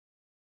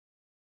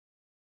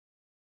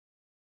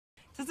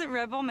Doesn't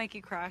Red Bull make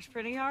you crash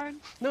pretty hard?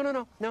 No. I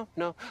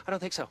don't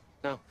think so.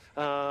 No.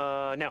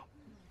 No.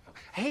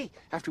 Hey,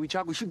 after we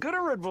jog, we should get a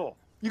Red Bull.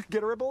 You can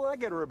get a Red Bull, and I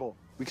get a Red Bull.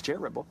 We could share a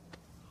Red Bull.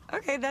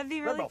 Okay, that'd be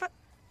really fun.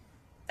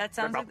 That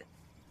sounds like...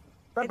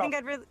 I think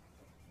I'd really...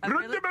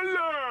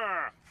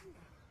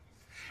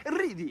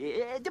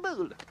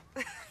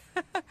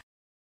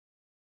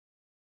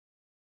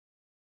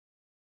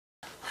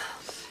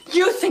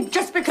 You think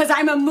just because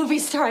I'm a movie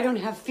star I don't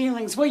have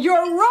feelings? Well, you're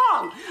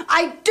wrong.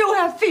 I do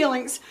have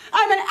feelings.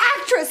 I'm an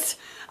actress.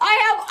 I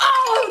have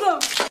all of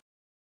them.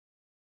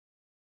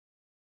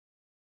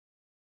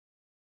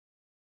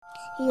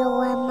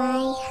 You're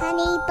my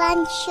honey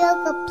bun,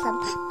 sugar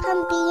plum,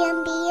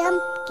 pumpkin.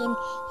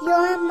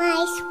 You're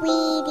my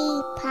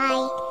sweetie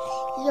pie.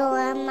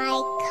 You're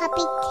my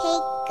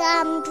cupcake,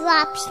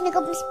 gumdrop,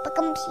 snickums,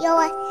 spickums.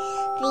 You're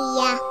the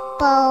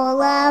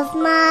apple of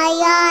my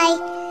eye.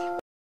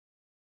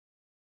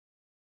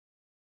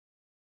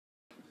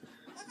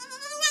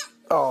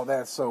 Oh,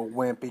 that's so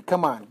wimpy.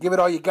 Come on, give it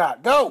all you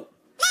got. Go!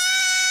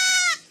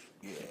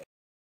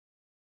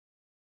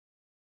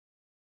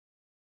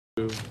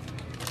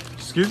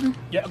 Excuse me?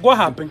 Yeah, what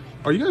happened?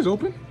 Are you guys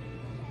open?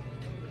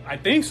 I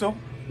think so.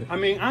 I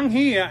mean, I'm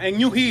here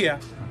and you here.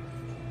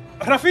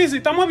 Rafizi,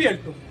 ¿estamos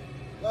abiertos?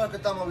 No, que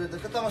estamos abiertos.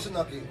 ¿Qué estamos haciendo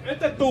aquí?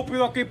 Este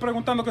estúpido aquí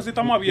preguntando que si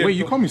estamos abiertos. Wait,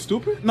 you call me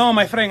stupid? No,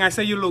 my friend, I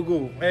say you look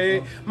good.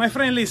 My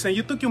friend, listen,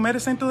 you took your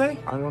medicine today?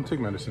 I don't take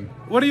medicine.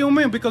 What do you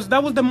mean? Because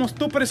that was the most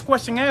stupidest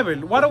question ever.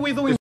 What are we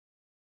doing?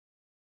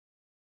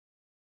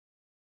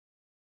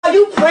 Are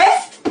you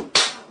pressed?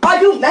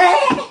 Are you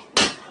mad?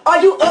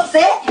 Are you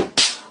upset?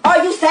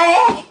 Are you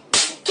sad?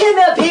 Give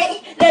me a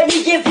bit, let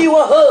me give you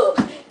a hug.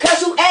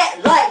 Cause you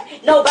act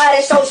like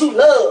nobody shows you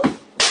love.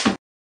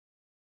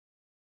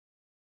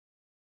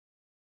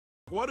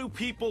 What do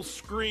people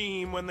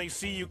scream when they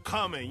see you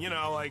coming? You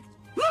know, like,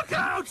 look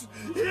out!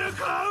 Here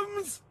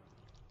comes!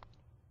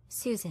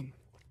 Susan.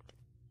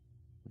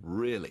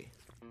 Really?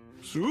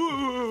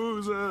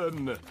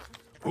 Susan!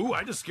 Ooh,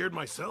 I just scared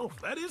myself.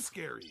 That is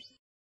scary.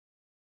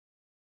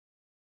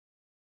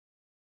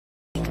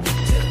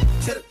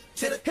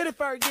 Hit it,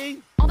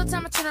 Fergie! All the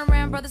time I turn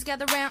around, brothers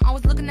gather around,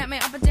 always looking at me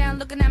up and down,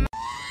 looking at me.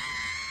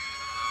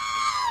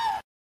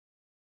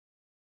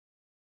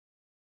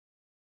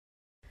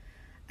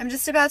 I'm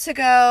just about to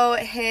go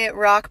hit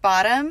rock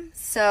bottom,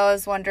 so I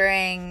was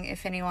wondering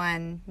if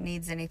anyone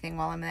needs anything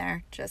while I'm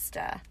there. Just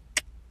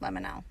let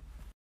me know.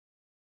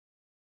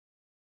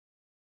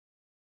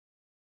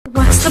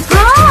 What's the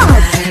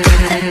problem,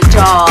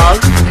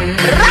 dog?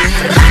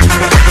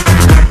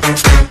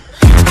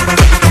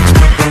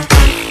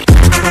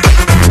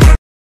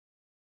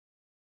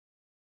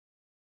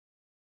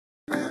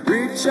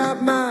 Reach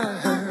out my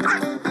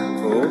hand,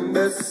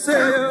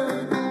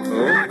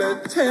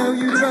 tell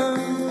you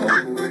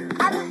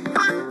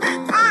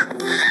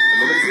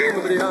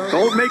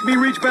Don't make me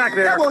reach back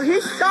there. Yeah, well,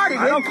 he started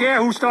it. I don't care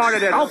who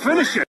started it. I'll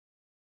finish it.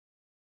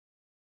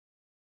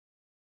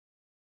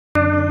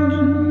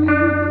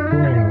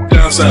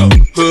 Down south,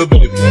 hood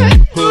baby,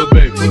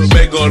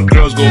 make all the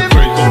girls go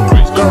crazy,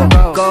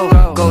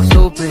 Go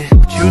stupid,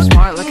 but you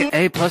smart like an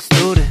A+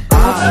 student.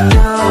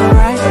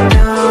 Right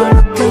now,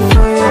 looking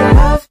for your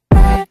love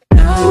right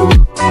now.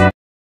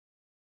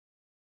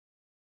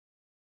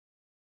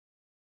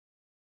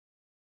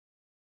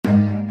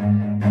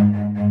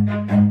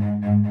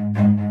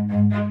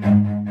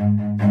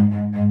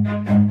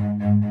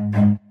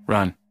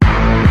 Run.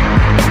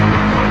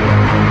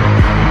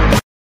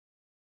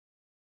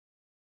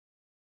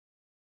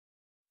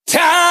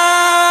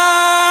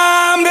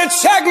 Time to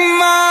check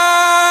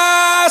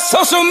my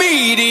social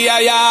media,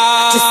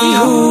 to see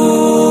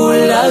who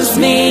loves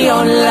me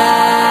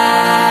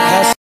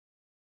online.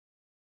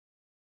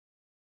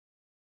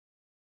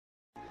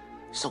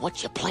 So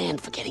what's your plan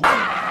for getting...